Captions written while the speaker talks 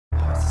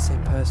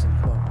in person,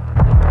 come on.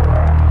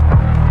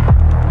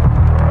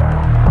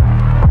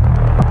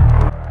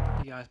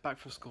 Hey guys, back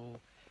from school.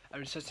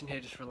 I'm just sitting here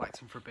just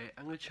relaxing for a bit.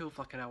 I'm going to chill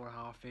for like an hour and a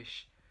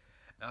half-ish,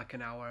 like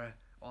an hour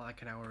or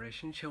like an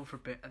hour-ish, and chill for a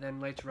bit, and then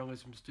later on I'm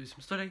going to do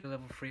some study.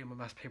 Level 3 on my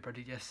maths paper I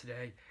did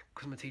yesterday,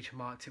 because my teacher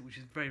marked it, which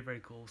is very, very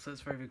cool, so that's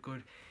very, very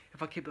good.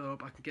 If I keep that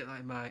up, I can get that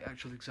in my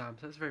actual exam,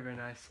 so that's very, very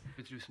nice. I'm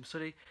going to do some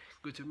study,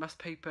 go to a maths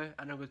paper,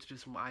 and I'm going to do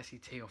some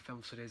ICT or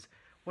film studies,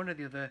 one or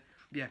the other.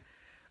 Yeah,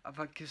 I've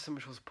had so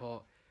much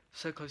support.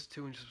 So close to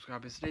 200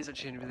 subscribers. Today's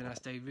actually a really nice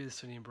day, really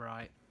sunny and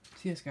bright.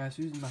 So yes guys,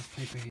 so using maths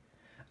paper here.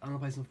 I'm going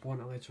to play some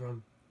Fortnite later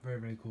on. Very,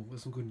 very cool.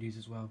 With some good news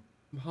as well.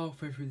 I'm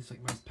halfway through this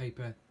like maths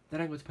paper. Then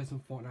I'm going to play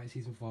some Fortnite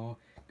Season 4.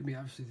 It's going to be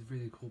absolutely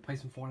really cool. Play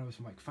some Fortnite with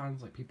some like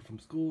fans, like people from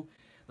school.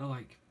 They're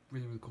like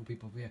really, really cool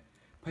people. But yeah,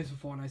 play some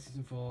Fortnite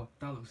Season 4.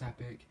 That looks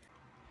epic.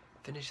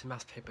 Finish the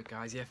maths paper,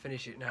 guys. Yeah,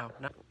 finish it now.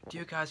 Do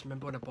you guys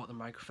remember when I bought the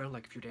microphone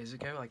like a few days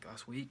ago, like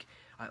last week,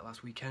 like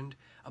last weekend?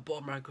 I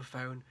bought a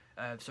microphone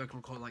so I can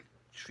record like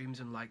streams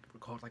and like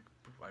record like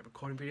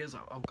recording videos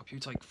like, on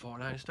computer, like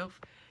Fortnite and stuff.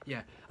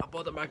 Yeah, I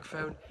bought the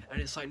microphone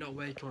and it's like not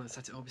working when I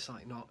set it up. It's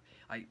like not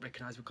like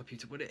recognised with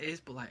computer, but it is.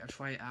 But like I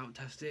try it out,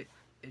 test it.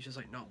 It's just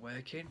like not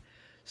working.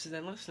 So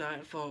then last night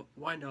I thought,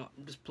 why not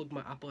just plug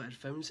my Apple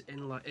headphones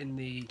in like in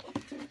the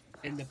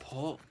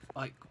port,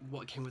 like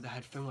what came with the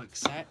headphone like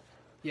set.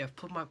 Yeah,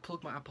 plug my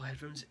Apple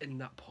headphones in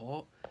that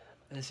port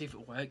and see if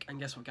it works. And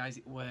guess what, guys?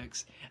 It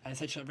works. And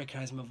it's actually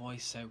recognising my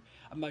voice. So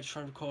I'm about to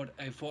try and record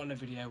a Fortnite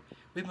video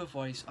with my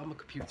voice on my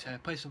computer,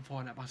 play some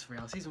Fortnite Battle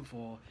Royale Season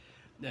 4,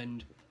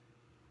 and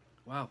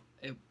wow,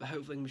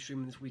 hopefully I'm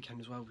streaming this weekend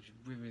as well, which is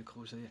really, really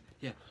cool. So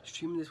yeah,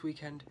 streaming this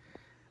weekend,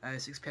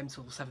 6 PM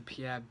till 7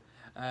 PM.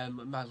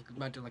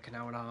 Might do like an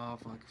hour and a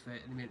half, like a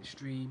 30-minute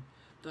stream.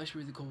 That's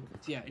really cool.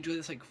 So yeah, enjoy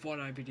this like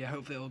Fortnite video.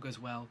 Hopefully it all goes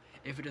well.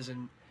 If it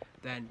doesn't,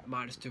 then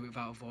might just do it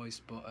without a voice.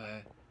 But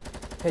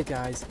hey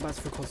guys, I'm about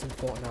to record some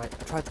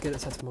Fortnite. I tried to get it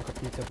set up on my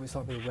computer, but it's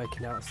not really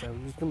working out, so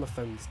I'm just on my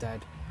phone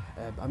instead.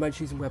 I'm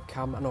actually using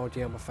webcam and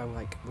audio on my phone,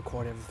 like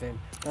record everything.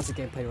 That's the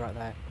gameplay right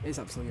there. It's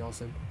absolutely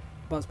awesome.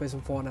 About to play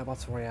some Fortnite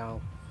Battle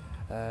Royale.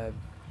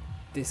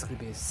 This could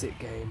be a sick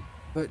game.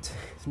 But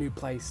it's a new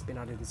place been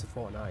added into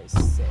Fortnite. It's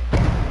sick.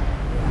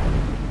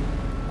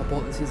 Yeah. I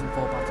bought the Season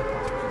 4 Battle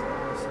Pass, which is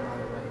awesome by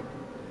the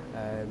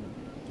way.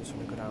 Just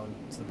want to go down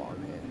to the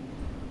bottom here.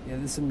 Yeah,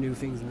 there's some new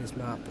things in this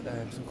map,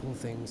 some cool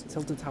things.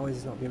 Tilted Towers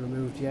is not being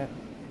removed yet.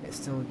 It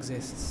still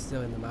exists,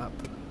 still in the map,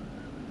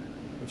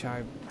 which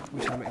I'm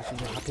actually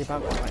really happy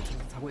about. Like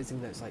Tilted Towers,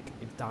 even though it's like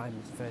it died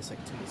in the first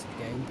like 2 minutes of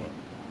the game, but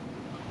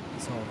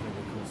it's all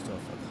really cool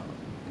stuff.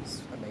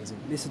 It's amazing.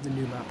 This is the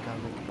new map,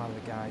 by the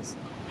guys.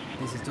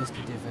 This is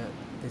Dusty Divot.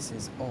 This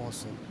is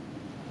awesome.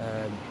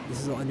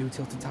 This is not a new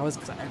Tilted Towers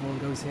because everyone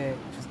goes here,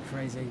 which is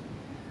crazy.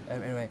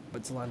 Anyway,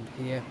 but to land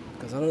here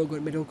because I don't go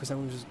in the middle because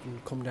everyone's just gonna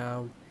come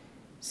down.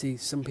 See,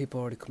 some people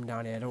already come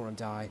down here. I don't want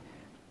to die.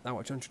 Now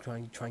I'm trying to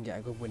try and get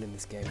a good win in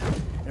this game.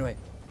 Anyway,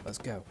 let's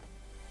go.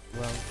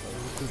 Well,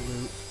 good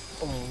loot.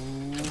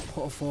 Oh,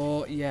 pot of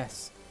 4,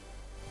 yes.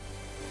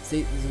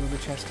 See, there's another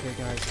chest here,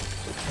 guys.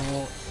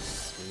 Oh,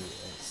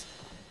 sweet.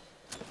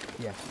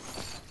 Yeah.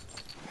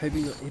 Hope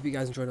you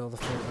guys enjoyed all the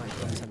Fortnite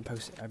videos. I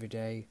post it every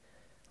day.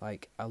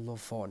 Like, I love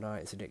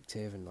Fortnite. It's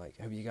addictive, and like,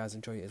 hope you guys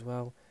enjoy it as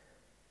well.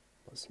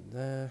 What's in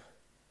there?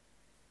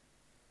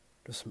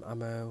 Just some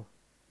ammo,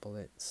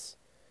 bullets.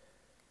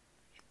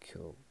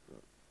 Cool.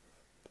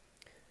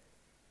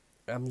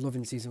 I'm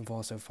loving Season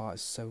 4 so far.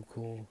 It's so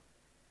cool.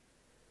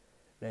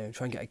 Now,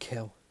 try and get a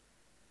kill.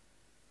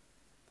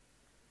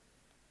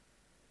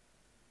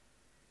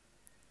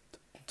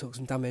 Took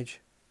some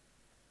damage.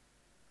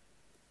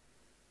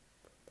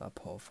 That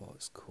pot of 4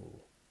 is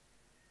cool.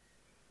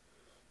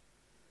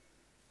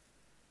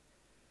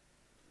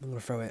 I'm gonna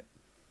throw it.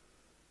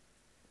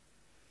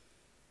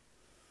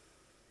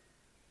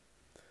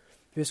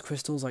 There's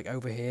crystals like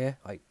over here,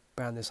 like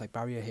around this like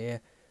barrier here.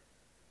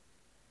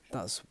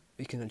 That's,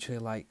 you can actually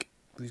like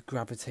with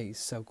gravity. Is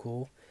so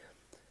cool.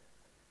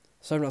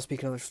 So I'm not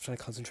speaking, I'm just trying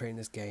to concentrate in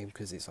this game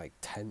because it's like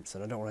tense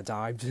and I don't want to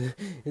die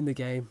in the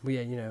game. But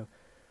yeah, you know.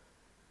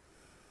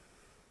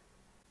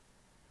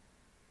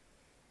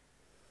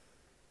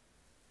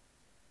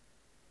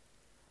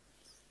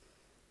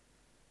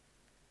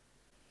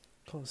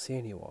 Can't see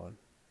anyone.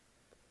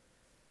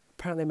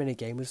 Apparently I'm in a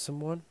game with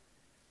someone.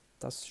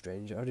 That's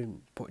strange. I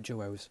didn't put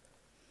duos.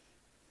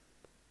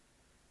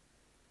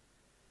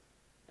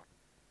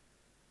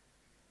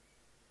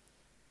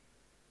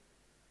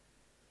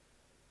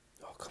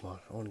 Oh, come on.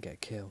 I want to get a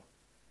kill.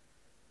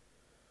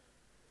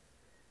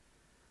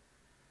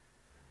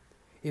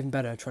 Even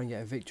better, try and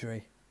get a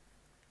victory.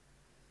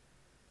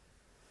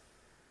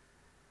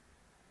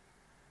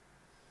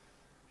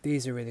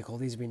 These are really cool.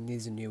 These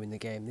are new in the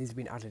game. These have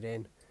been added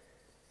in.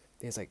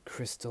 There's like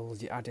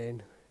crystals you add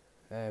in.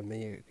 And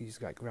you use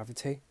like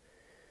gravity.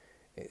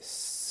 It's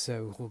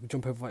so cool.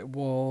 Jump over like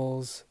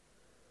walls.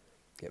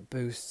 Get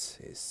boosts.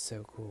 It's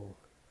so cool.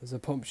 There's a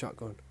pump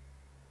shotgun.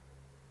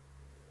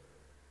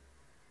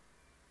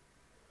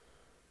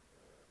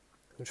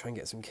 I'm gonna try and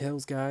get some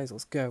kills, guys.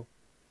 Let's go.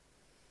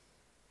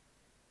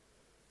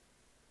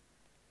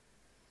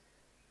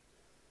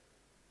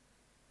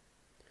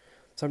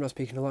 So I'm not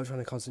speaking a lot, trying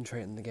to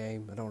concentrate on the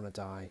game. I don't want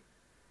to die.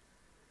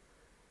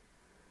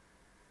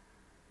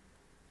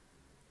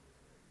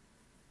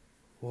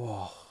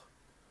 Whoa.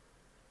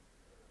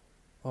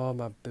 Oh,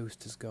 my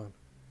booster's gone.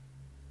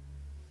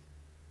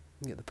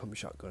 Get the pump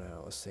shotgun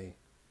out, let's see.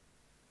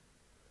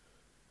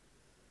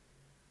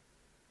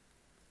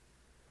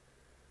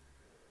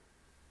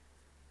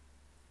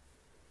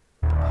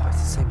 Oh, it's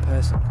the same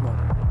person, come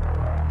on.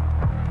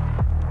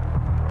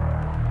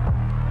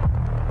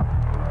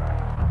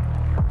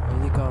 Where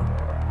are you gone?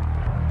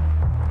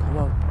 Come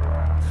on.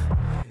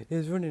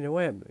 He's running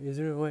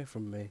away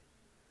from me.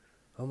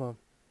 Come on.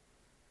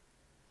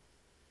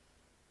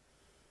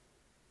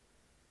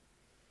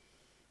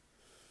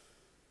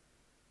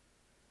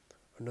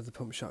 Another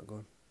pump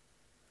shotgun.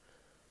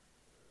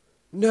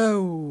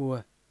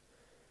 No!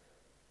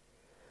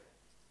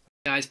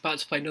 Guys, back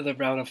to play another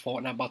round of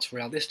Fortnite Battle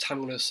Royale. This time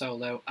I'm going to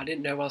solo. I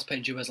didn't know I was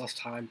playing duos last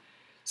time.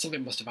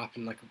 Something must have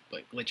happened, like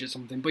a glitch or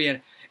something. But yeah,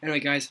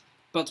 anyway guys,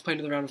 about to play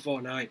another round of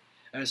Fortnite.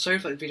 Sorry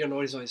if the video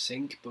noise is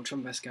sync, but I'm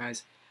trying my best,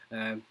 guys.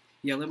 Yeah,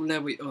 let me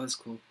know what... Oh, that's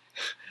cool.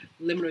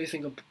 Let me know what you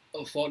think of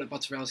Fortnite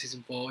Battle Royale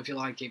Season 4. If you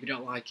like it, if you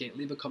don't like it,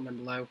 leave a comment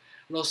below.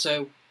 And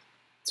also,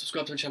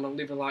 subscribe to my channel,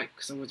 leave a like,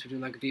 because I'm going to be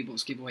doing like a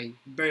V-Bucks giveaway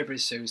very, very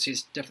soon. So you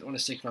definitely want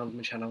to stick around with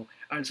my channel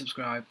and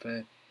subscribe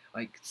for,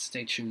 like,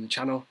 stay tuned to the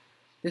channel.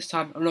 This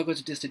time, I'm not going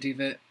to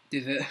Diva.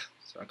 Sorry,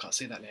 I can't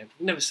say that name.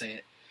 Never say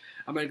it.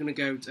 I'm going to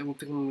go. I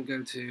think I'm going to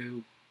go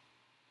to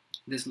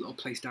this little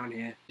place down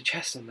here. The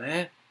chest on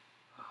there.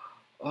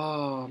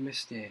 Oh, I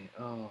missed it.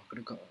 Oh, I could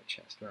have got that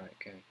chest. Right,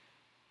 okay.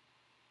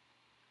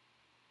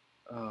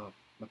 Oh,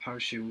 my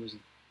parachute was a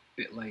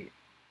bit late.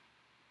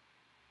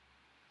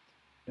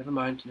 Never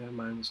mind.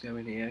 Let's go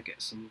in here,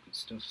 get some good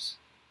stuffs.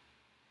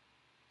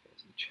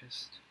 There's the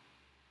chest.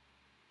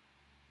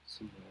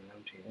 Somewhere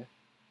around here.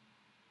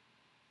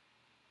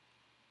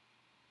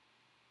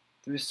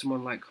 There is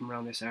someone like come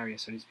around this area,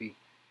 so I need to be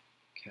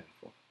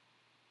careful.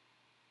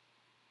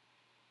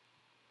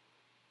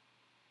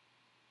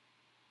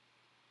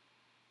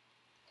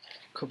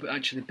 Could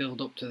actually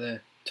build up to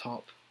the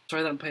top.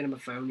 Sorry that I'm playing on my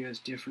phone, it's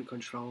different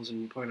controls and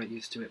you're probably not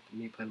used to it, but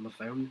me playing on my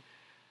phone.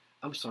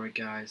 I'm sorry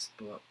guys,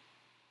 but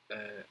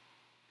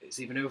it's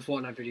either no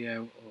Fortnite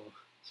video or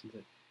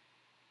something.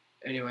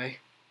 Anyway.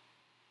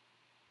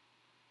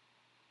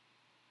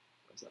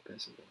 Where's that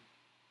person going?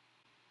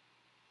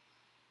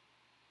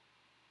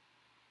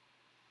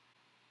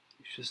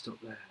 It's just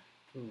up there.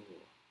 Oh.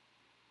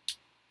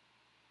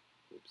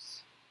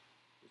 Oops.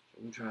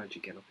 I'm trying to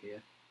get up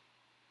here.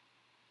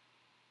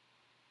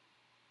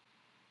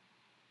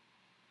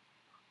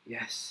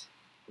 Yes,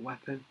 a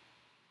weapon.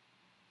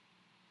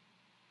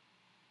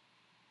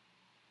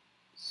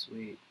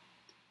 Sweet.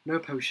 No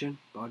potion,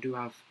 but I do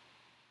have.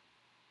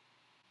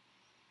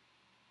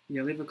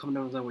 Yeah, leave a comment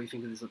down below what you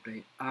think of this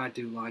update. I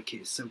do like it.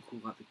 It's so cool,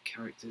 like the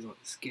characters, like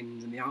the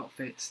skins and the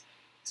outfits.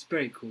 It's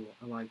very cool.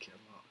 I like it a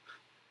lot.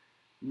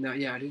 Now,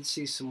 yeah, I did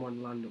see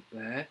someone land up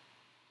there.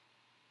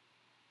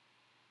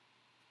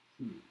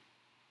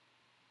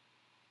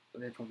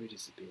 But they probably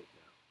disappeared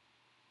now.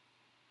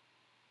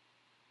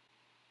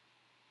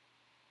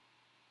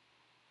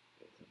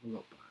 Let's have a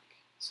look back.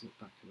 Let's look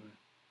back at there.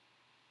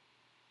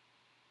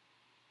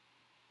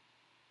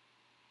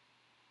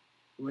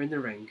 We're in the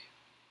ring.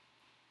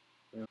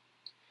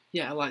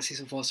 Yeah, I like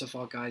Season 4 so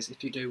far, guys.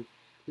 If you do,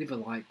 leave a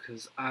like,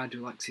 because I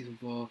do like Season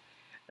 4.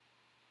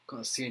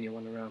 Can't see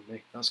anyone around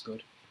me. That's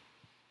good.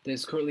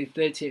 There's currently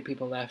 38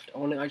 people left. I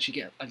want to actually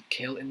get a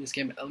kill in this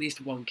game. At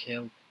least one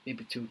kill.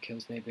 Maybe 2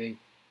 kills, maybe.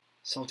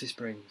 Salty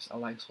Springs. I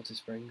like Salty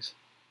Springs.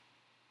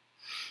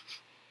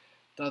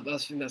 I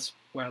think that's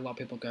where a lot of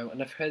people go.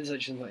 And I've heard there's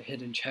actually like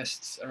hidden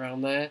chests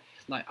around there,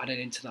 like added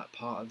into that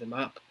part of the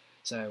map.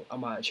 So I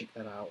might check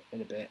that out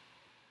in a bit.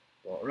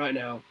 But right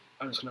now,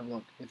 I'm just going to have a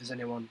look if there's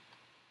anyone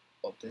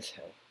up this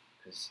hill,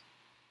 because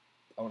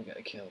I want to get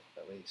a kill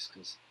at least,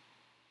 because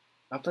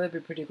I thought it'd be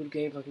a pretty good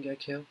game if I can get a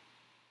kill.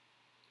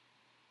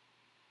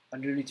 I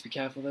do need to be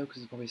careful though, because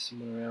there's probably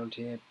someone around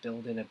here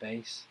building a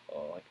base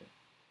or like a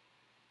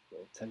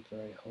little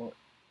temporary hut.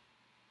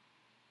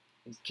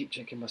 Just keep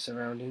checking my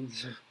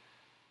surroundings.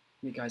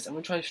 Yeah, guys, I'm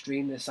gonna try and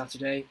stream this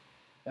Saturday.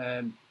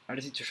 I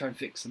just need to try and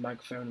fix the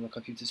microphone and the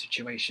computer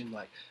situation.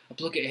 Like I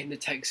plug it in,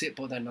 detects it,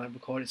 but then I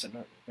record it, so I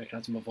don't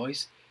recognise my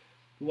voice.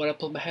 But when I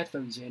plug my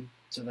headphones in,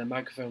 so the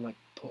microphone like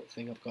put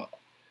thing I've got,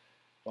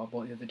 what I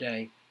bought the other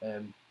day,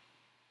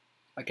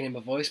 I can hear my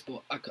voice,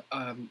 but I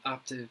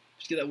have to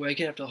get that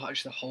working. I have to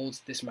actually hold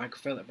this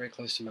microphone like very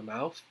close to my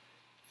mouth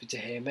to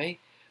hear me.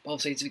 But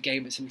obviously it's a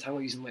game at some time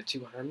I'm using like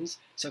 2 hands,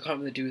 so I can't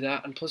really do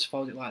that. And plus, if I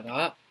hold it like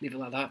that, leave it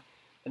like that,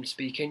 I'm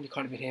speaking. You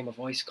can't even hear my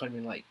voice. You can't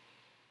even like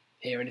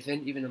hear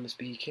anything, even though I'm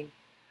speaking.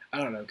 I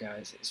don't know,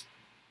 guys. It's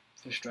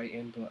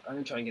frustrating, but I'm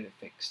gonna try and get it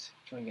fixed.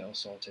 Try and get it all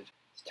sorted.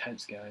 It's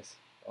tense, guys.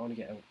 I want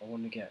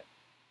to get.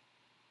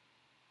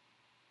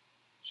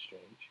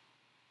 Strange.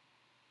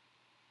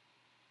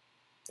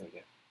 There we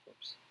go.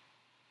 Oops.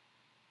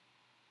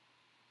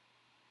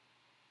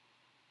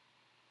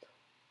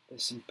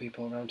 There's some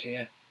people around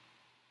here.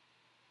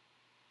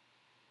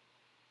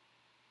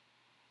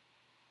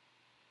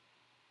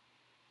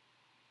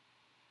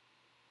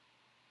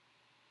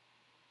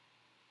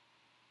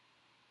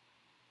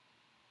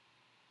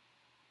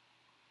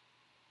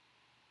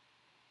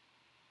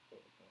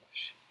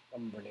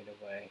 I'm running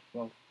away.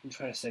 Well, I'm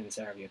trying to stay in this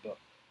area, but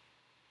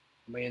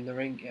am I in the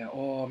ring? Yeah.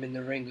 Oh, I'm in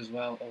the ring as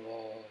well.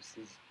 Oh,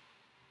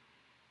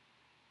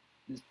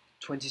 there's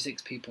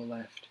 26 people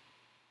left.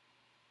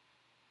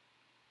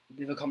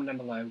 Leave a comment down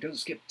below. Don't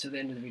skip to the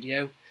end of the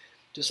video.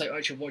 Just like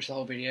actually watch the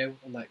whole video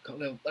and like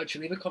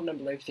actually leave a comment down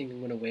below if you think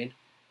I'm gonna win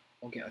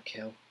or get a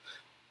kill.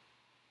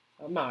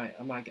 I might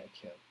get a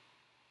kill.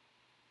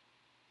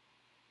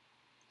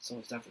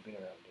 Someone's definitely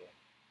been around here.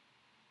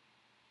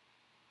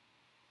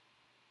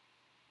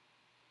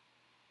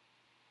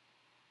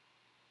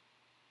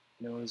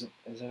 No one's up.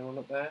 Is anyone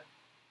up there?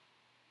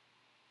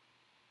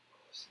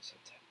 Oh, this is so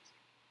tense.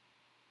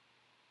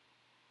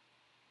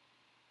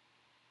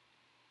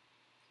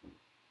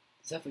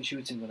 There's definitely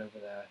shooting one over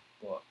there,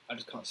 but I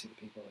just can't see the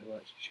people who are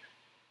actually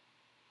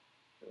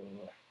shooting.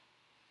 Oh.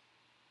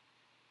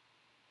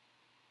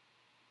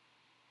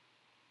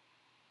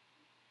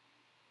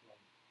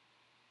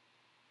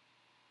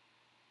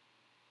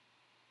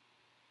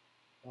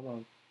 Come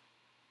on.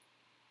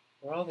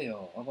 Where are they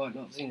all? I've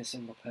not seen a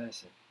single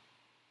person.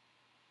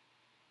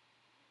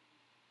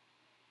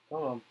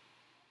 Come on.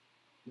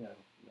 No,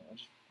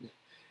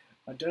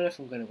 I don't know if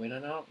I'm going to win or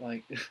not.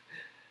 Like, this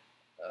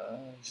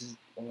is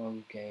a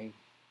long game.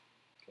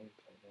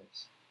 Gameplay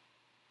this.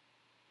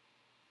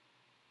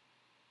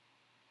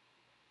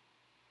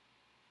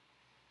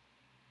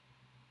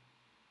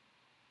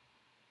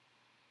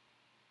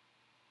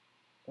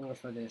 I'm going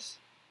to throw this.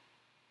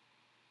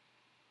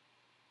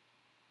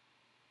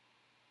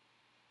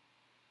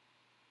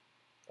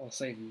 I'll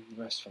save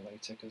the rest for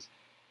later, because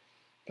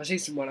if I see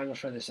someone, I'm going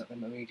to throw this at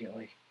them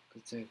immediately,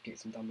 to get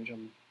some damage on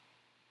them.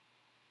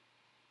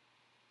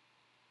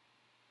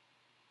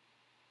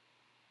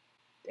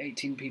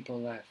 18 people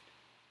left.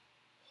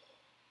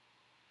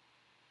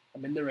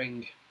 I'm in the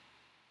ring.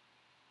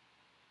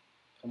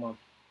 Come on.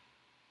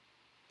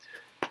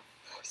 Oh,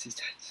 this is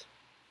tense.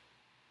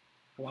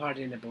 I'm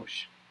hiding in a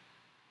bush.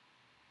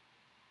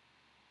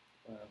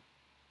 Wow.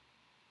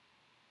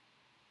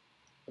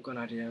 I've got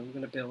an idea. I'm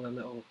going to build a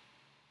little...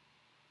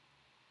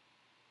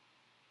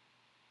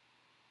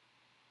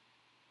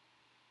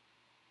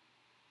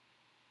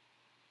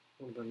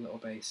 I'm going to build a little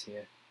base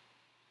here.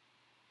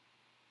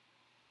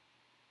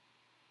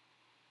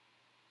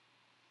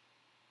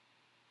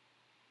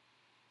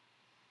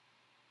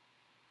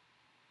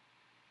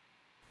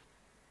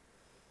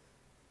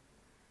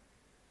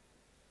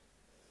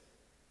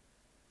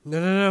 No,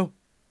 no, no.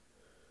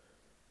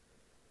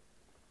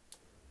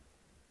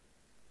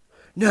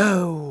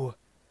 No!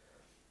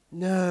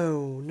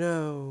 No,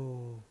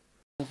 no.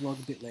 The vlog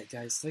a bit late,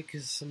 guys. Thank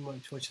you so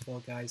much for watching the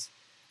vlog, guys.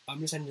 I'm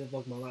just ending the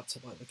vlog on my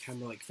laptop, like the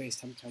camera, like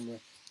FaceTime camera.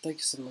 Thank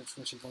you so much for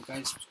watching the vlog,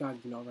 guys. Subscribe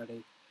if you're not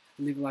already.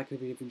 And leave a like on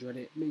the video if you enjoyed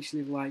it. Make sure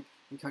you leave a like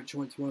and catch you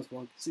on tomorrow's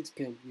vlog, 6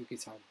 PM UK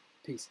time.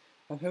 Peace.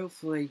 And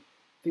hopefully,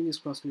 fingers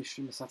crossed, going to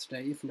stream on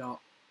Saturday. If not,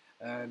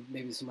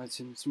 maybe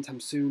sometime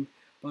soon.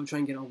 But I'm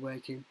trying to get it all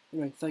working.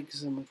 Anyway, thank you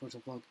so much for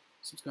watching the vlog.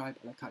 Subscribe,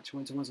 and I'll catch you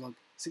on tomorrow's vlog,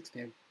 6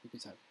 PM UK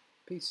time.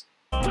 Peace.